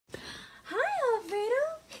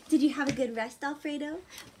Did you have a good rest, Alfredo?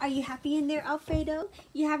 Are you happy in there, Alfredo?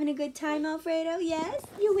 You having a good time, Alfredo? Yes?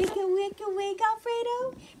 You wake,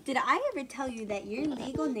 Alfredo? Did I ever tell you that your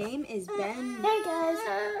legal name is Ben? Hey guys.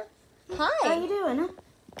 Hi. How you doing?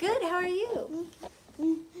 Good, how are you?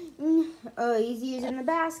 Oh, he's using the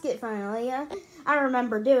basket finally. I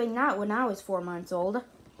remember doing that when I was 4 months old.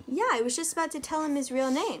 Yeah, I was just about to tell him his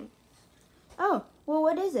real name. Oh, well,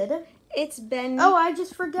 what is it? It's Ben. Oh, I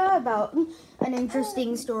just forgot about an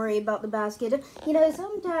interesting story about the basket. You know,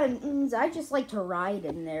 sometimes I just like to ride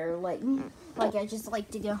in there, like I just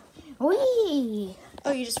like to go, wee.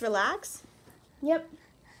 Oh, you just relax? Yep.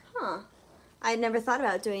 Huh. I never thought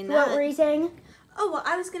about doing that. What were you saying? Oh, well,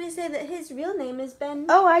 I was going to say that his real name is Ben.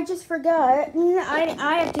 Oh, I just forgot.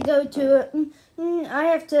 I have to go to, I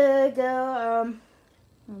have to go,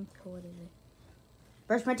 what is it?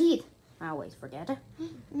 Brush my teeth. I always forget.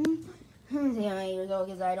 See how many years old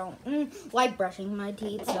because I don't like brushing my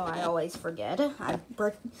teeth, so I always forget.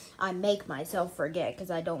 I make myself forget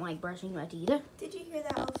because I don't like brushing my teeth. Did you hear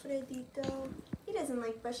that, Alfredito? He doesn't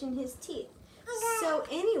like brushing his teeth. So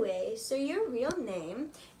anyway, so your real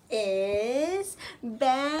name is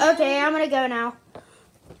Ben. Okay, I'm gonna go now.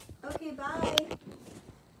 Okay, bye.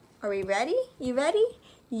 Are we ready? You ready?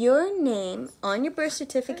 Your name on your birth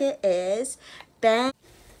certificate is Ben.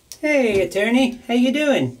 Hey, attorney. How you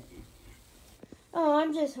doing? Oh,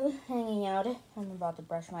 I'm just hanging out. I'm about to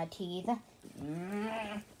brush my teeth.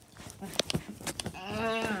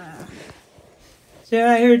 So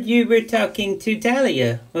I heard you were talking to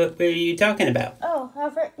Talia. What were you talking about? Oh,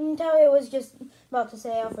 Talia was just about to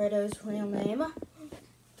say Alfredo's real name.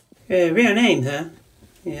 Real name, huh?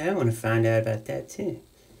 Yeah, I want to find out about that too.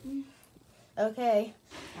 Okay,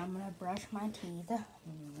 I'm gonna brush my teeth.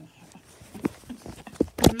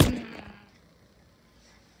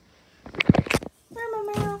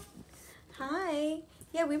 Hi.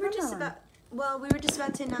 Yeah, we were just about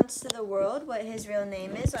to announce to the world what his real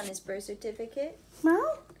name is on his birth certificate.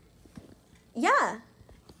 Meow? Yeah.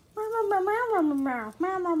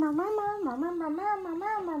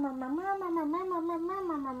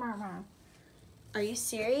 Are you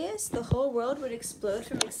serious? The whole world would explode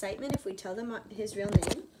from excitement if we tell them his real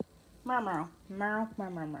name? Meow, meow, meow,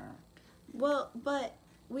 meow, meow. Well, but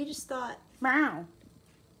we just thought... Meow.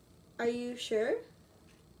 Are you sure?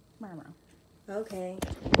 Meow, meow. Okay.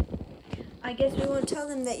 I guess we won't tell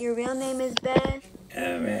them that your real name is Ben.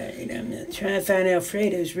 Alright, I'm gonna try to find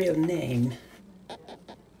Alfredo's real name.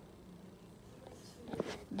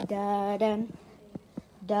 Da dun,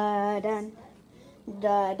 da dun,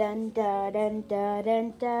 da dun, da dun, da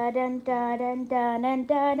dun, da dun, da dun, da dun, da dun,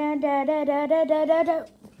 da da da da da da da.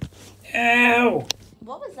 Ow!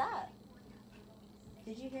 What was that?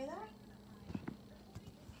 Did you hear that?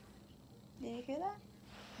 Did you hear that?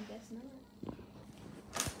 I guess not.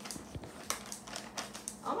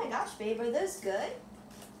 Oh my gosh, babe, are those good?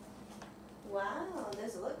 Wow,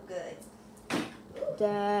 those look good.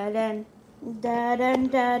 Da dun, da dun,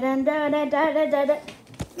 da dun, da da da da da da.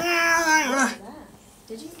 What was that?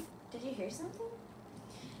 Did you hear something?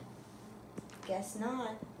 Guess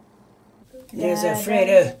not. There's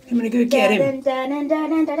Alfredo. I'm gonna go get him. Da dun, da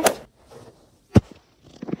dun, da dun.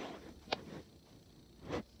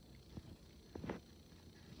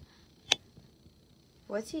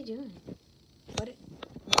 What's he doing?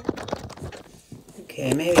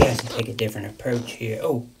 Okay, maybe I should take a different approach here.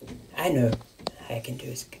 Oh, I know. I can do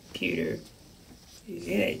his computer.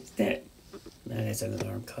 Yeah, that. No, that's an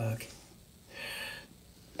alarm clock.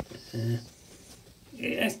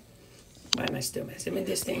 Yeah. Why am I still messing with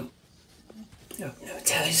this thing? Oh, no,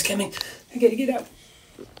 Talia's coming. I gotta get out.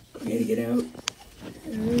 Hurry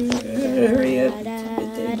up.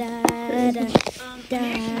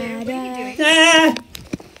 Ah!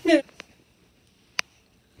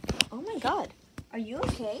 Oh my god, are you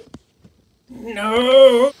okay?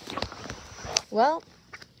 No! Well,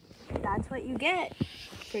 that's what you get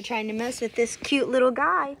for trying to mess with this cute little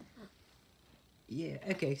guy. Yeah,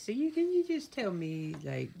 okay, so you just tell me,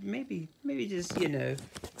 like, maybe just, you know.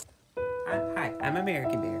 Hi, I'm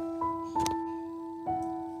American Bear.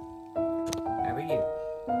 How are you?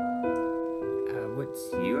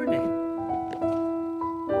 What's your name?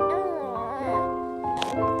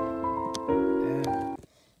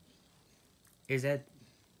 Is that...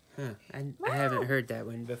 Huh, I haven't heard that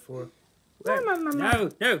one before. What? No,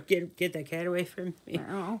 get that cat away from me.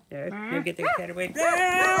 No, get that cat away.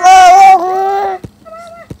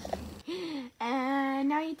 And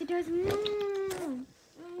now you have to do is...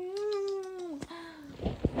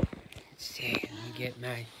 See, let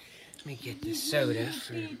me get the soda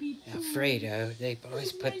for Alfredo. They've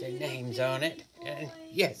always put their names on it. And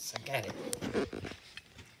yes, I got it.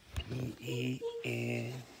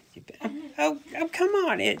 Oh, come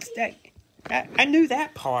on. It's that. I knew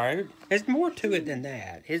that part. There's more to it than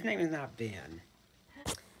that. His name is not Ben.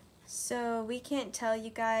 So we can't tell you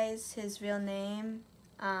guys his real name,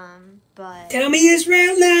 but... Tell me his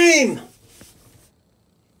real name!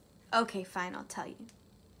 Okay, fine, I'll tell you.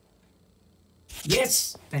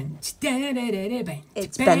 Yes! It's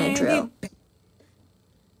Benadryl.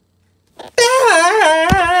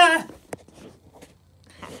 Ah!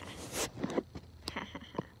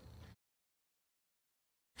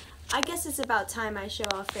 I guess it's about time I show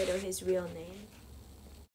Alfredo his real name.